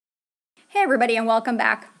Hey everybody, and welcome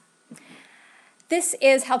back. This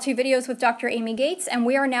is How-To Videos with Dr. Amy Gates, and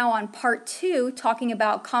we are now on part 2 talking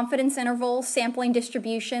about confidence intervals, sampling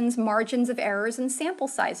distributions, margins of errors, and sample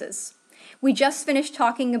sizes. We just finished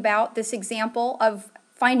talking about this example of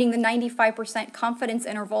finding the 95% confidence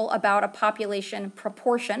interval about a population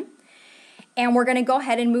proportion, and we're going to go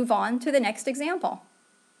ahead and move on to the next example.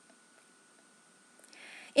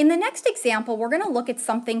 In the next example, we're going to look at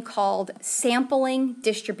something called sampling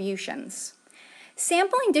distributions.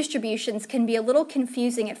 Sampling distributions can be a little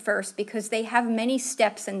confusing at first because they have many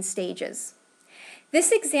steps and stages.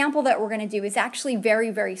 This example that we're going to do is actually very,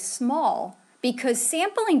 very small because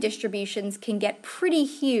sampling distributions can get pretty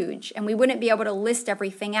huge and we wouldn't be able to list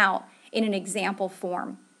everything out in an example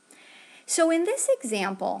form. So in this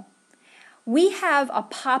example, we have a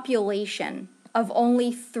population of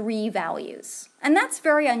only 3 values. And that's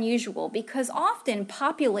very unusual because often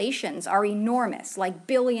populations are enormous, like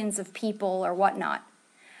billions of people or whatnot.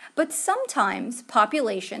 But sometimes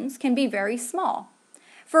populations can be very small.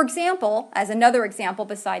 For example, as another example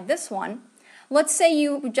beside this one, let's say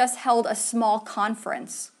you just held a small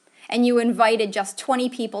conference and you invited just 20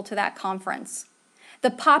 people to that conference. The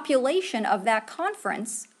population of that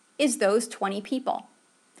conference is those 20 people.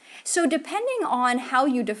 So depending on how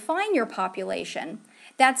you define your population,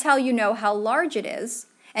 that's how you know how large it is,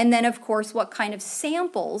 and then of course what kind of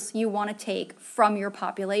samples you want to take from your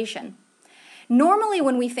population. Normally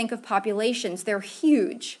when we think of populations, they're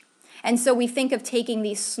huge, and so we think of taking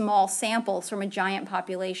these small samples from a giant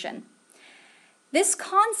population. This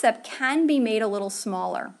concept can be made a little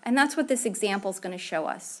smaller, and that's what this example is going to show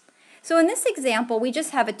us. So in this example, we just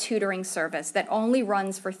have a tutoring service that only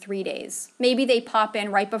runs for 3 days. Maybe they pop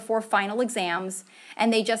in right before final exams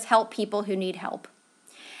and they just help people who need help.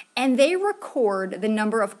 And they record the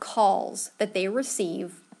number of calls that they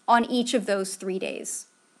receive on each of those 3 days.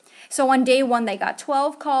 So on day 1 they got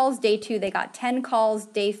 12 calls, day 2 they got 10 calls,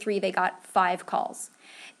 day 3 they got 5 calls.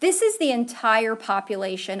 This is the entire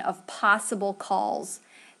population of possible calls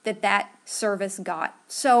that service got.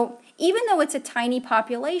 So even though it's a tiny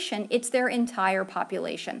population, it's their entire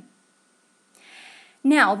population.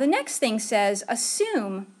 Now, the next thing says,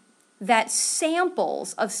 assume that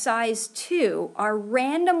samples of size 2 are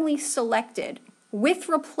randomly selected with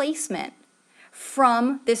replacement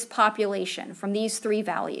from this population, from these 3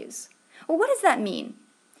 values. Well, what does that mean?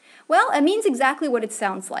 Well, it means exactly what it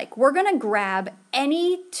sounds like. We're going to grab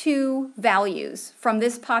any 2 values from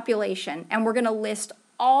this population and we're going to list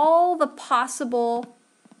all the possible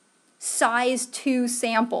size 2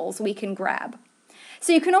 samples we can grab.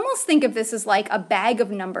 So you can almost think of this as like a bag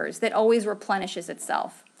of numbers that always replenishes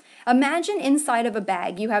itself. Imagine inside of a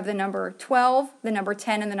bag you have the number 12, the number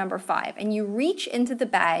 10, and the number 5, and you reach into the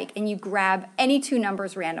bag and you grab any 2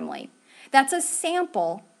 numbers randomly. That's a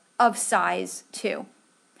sample of size 2.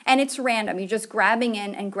 And it's random. You're just grabbing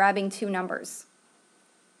in and grabbing 2 numbers.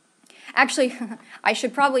 Actually, I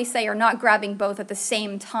should probably say you're not grabbing both at the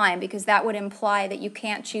same time because that would imply that you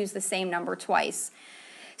can't choose the same number twice.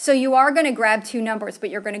 So you are going to grab 2 numbers, but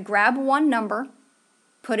you're going to grab 1 number,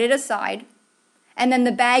 put it aside, and then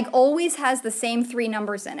the bag always has the same 3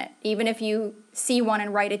 numbers in it. Even if you see one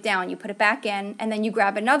and write it down, you put it back in, and then you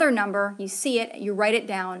grab another number, you see it, you write it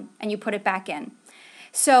down, and you put it back in.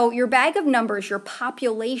 So your bag of numbers, your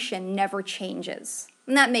population never changes.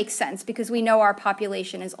 And that makes sense because we know our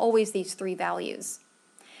population is always these 3 values.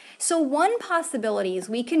 So one possibility is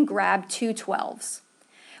we can grab 2 12s.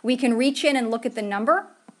 We can reach in and look at the number.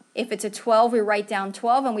 If it's a 12, we write down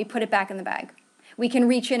 12 and we put it back in the bag. We can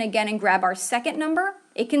reach in again and grab our second number.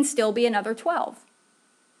 It can still be another 12.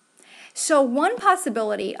 So one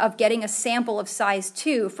possibility of getting a sample of size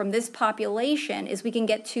 2 from this population is we can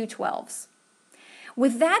get 2 12s.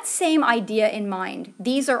 With that same idea in mind,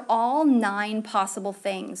 these are all 9 possible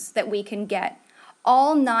things that we can get.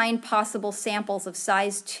 All 9 possible samples of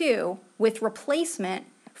size 2 with replacement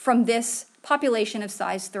from this population of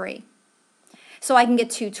size 3. So I can get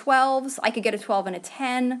 2 12s, I could get a 12 and a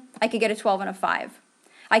 10, I could get a 12 and a 5.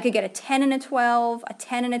 I could get a 10 and a 12, a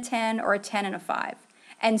 10 and a 10, or a 10 and a 5,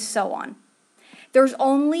 and so on. There's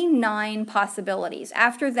only 9 possibilities.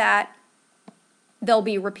 After that, they'll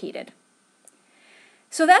be repeated.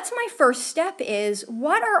 So that's my first step is,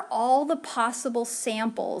 what are all the possible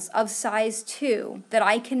samples of size 2 that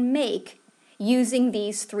I can make using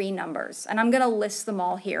these 3 numbers? And I'm going to list them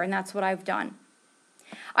all here, and that's what I've done.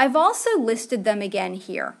 I've also listed them again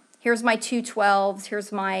here. Here's my 2 12s,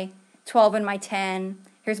 here's my 12 and my 10,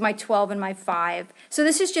 here's my 12 and my 5. So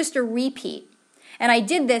this is just a repeat. And I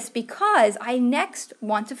did this because I next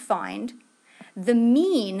want to find the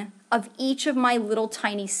mean of each of my little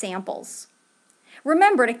tiny samples.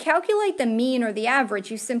 Remember, to calculate the mean or the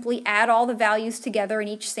average, you simply add all the values together in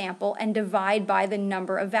each sample and divide by the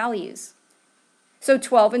number of values. So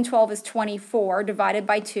 12 and 12 is 24, divided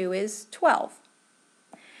by 2 is 12.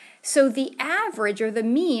 So the average or the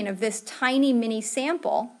mean of this tiny mini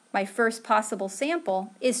sample, my first possible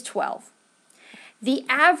sample, is 12. The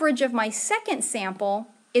average of my second sample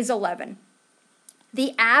is 11.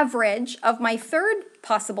 The average of my third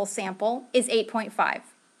possible sample is 8.5.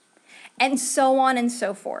 And so on and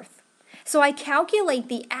so forth. So I calculate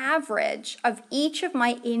the average of each of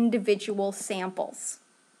my individual samples.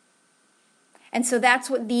 And so that's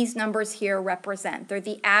what these numbers here represent. They're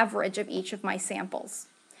the average of each of my samples.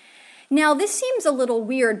 Now, this seems a little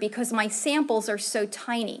weird because my samples are so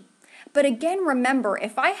tiny. But again, remember,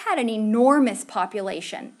 if I had an enormous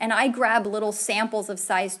population and I grab little samples of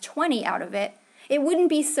size 20 out of it, it wouldn't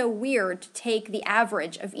be so weird to take the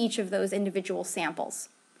average of each of those individual samples.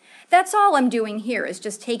 That's all I'm doing here, is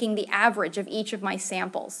just taking the average of each of my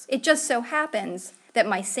samples. It just so happens that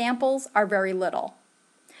my samples are very little.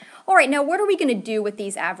 All right, now what are we going to do with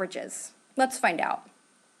these averages? Let's find out.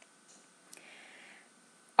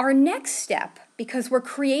 Our next step, because we're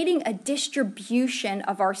creating a distribution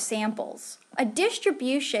of our samples, a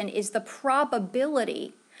distribution is the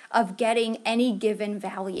probability of getting any given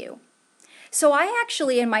value. So I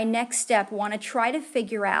actually, in my next step, want to try to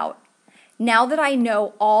figure out, now that I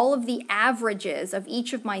know all of the averages of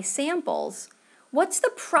each of my samples, what's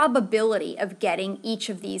the probability of getting each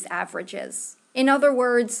of these averages? In other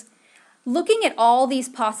words, looking at all these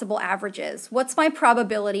possible averages, what's my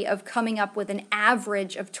probability of coming up with an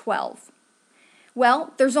average of 12?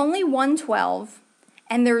 Well, there's only one 12,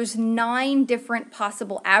 and there's 9 different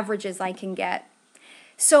possible averages I can get.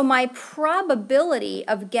 So my probability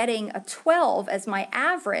of getting a 12 as my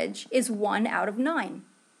average is 1 out of 9.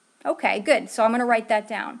 Okay, good. So I'm going to write that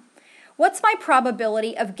down. What's my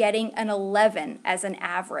probability of getting an 11 as an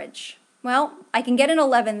average? Well, I can get an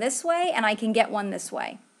 11 this way, and I can get one this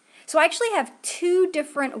way. So I actually have 2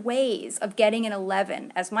 different ways of getting an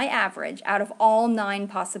 11 as my average out of all 9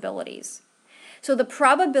 possibilities. So the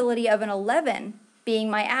probability of an 11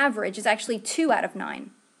 being my average is actually 2 out of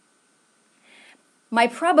 9. My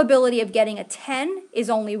probability of getting a 10 is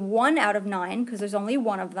only 1 out of 9 because there's only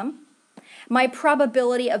one of them. My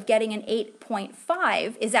probability of getting an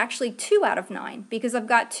 8.5 is actually 2 out of 9 because I've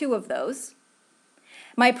got 2 of those.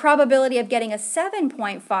 My probability of getting a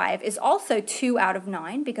 7.5 is also 2 out of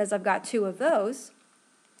 9 because I've got 2 of those.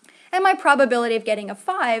 And my probability of getting a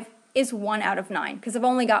 5 is 1 out of 9 because I've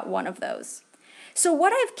only got 1 of those. So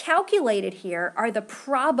what I've calculated here are the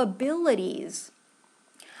probabilities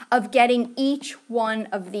of getting each one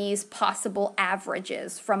of these possible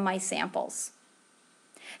averages from my samples.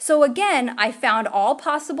 So again, I found all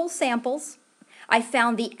possible samples, I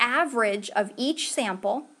found the average of each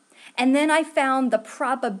sample, and then I found the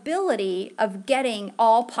probability of getting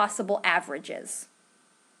all possible averages.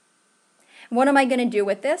 What am I going to do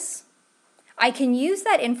with this? I can use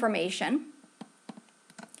that information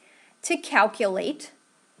to calculate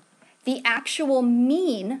the actual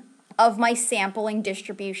mean of my sampling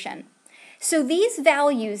distribution. So these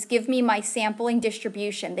values give me my sampling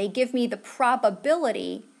distribution. They give me the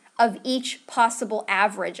probability of each possible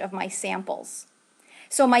average of my samples.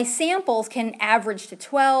 So my samples can average to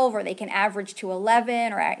 12, or they can average to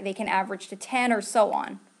 11, or they can average to 10, or so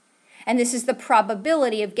on. And this is the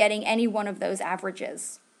probability of getting any one of those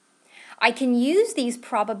averages. I can use these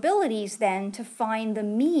probabilities then to find the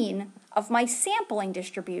mean of my sampling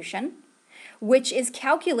distribution, which is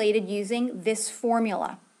calculated using this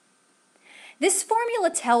formula. This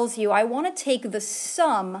formula tells you I want to take the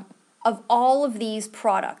sum of all of these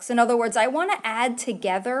products. In other words, I want to add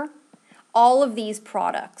together all of these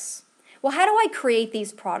products. Well, how do I create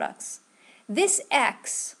these products? This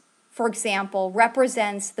x, for example,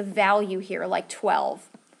 represents the value here, like 12.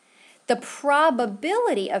 The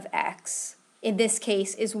probability of x, in this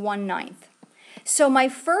case, is 1/9. So my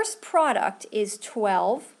first product is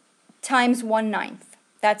 12 times 1/9.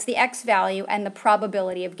 That's the x value and the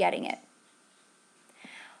probability of getting it.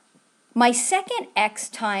 My second x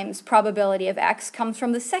times probability of x comes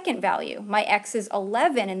from the second value. My x is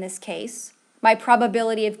 11 in this case. My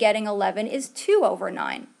probability of getting 11 is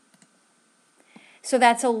 2/9. So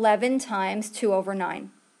that's 11 times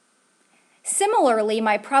 2/9. Similarly,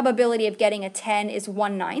 my probability of getting a 10 is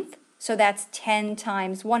 1/9. So that's 10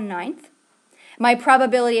 times 1/9. My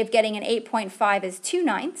probability of getting an 8.5 is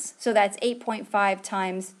 2/9. So that's 8.5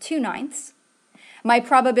 times 2/9. My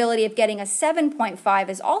probability of getting a 7.5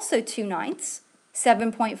 is also 2/9,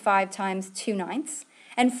 7.5 times 2/9.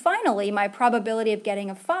 And finally, my probability of getting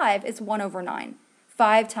a 5 is 1/9,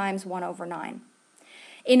 5 times 1/9.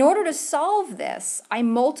 In order to solve this, I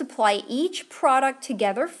multiply each product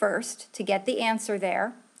together first to get the answer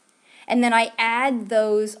there, and then I add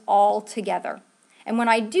those all together. And when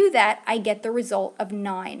I do that, I get the result of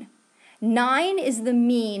 9. 9 is the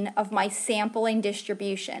mean of my sampling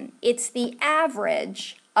distribution. It's the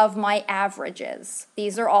average of my averages.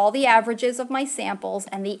 These are all the averages of my samples,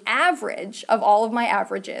 and the average of all of my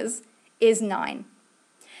averages is 9.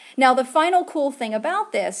 Now, the final cool thing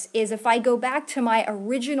about this is if I go back to my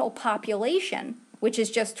original population, which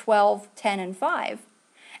is just 12, 10, and 5,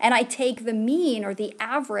 and I take the mean or the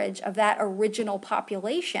average of that original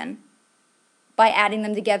population by adding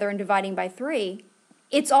them together and dividing by 3,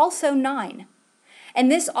 it's also 9.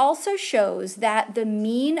 And this also shows that the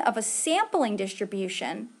mean of a sampling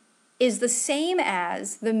distribution is the same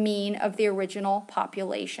as the mean of the original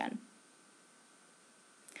population.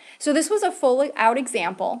 So this was a full out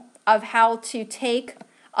example of how to take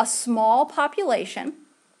a small population,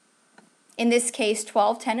 in this case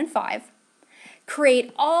 12, 10, and 5,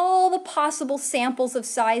 create all the possible samples of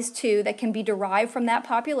size 2 that can be derived from that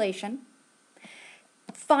population,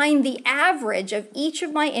 find the average of each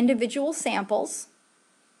of my individual samples,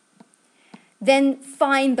 then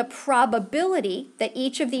find the probability that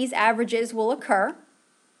each of these averages will occur,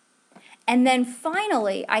 and then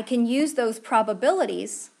finally I can use those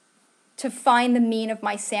probabilities to find the mean of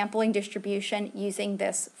my sampling distribution using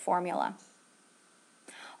this formula.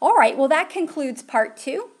 All right, well that concludes part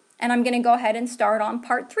 2, and I'm going to go ahead and start on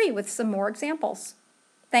part 3 with some more examples.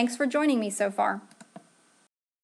 Thanks for joining me so far.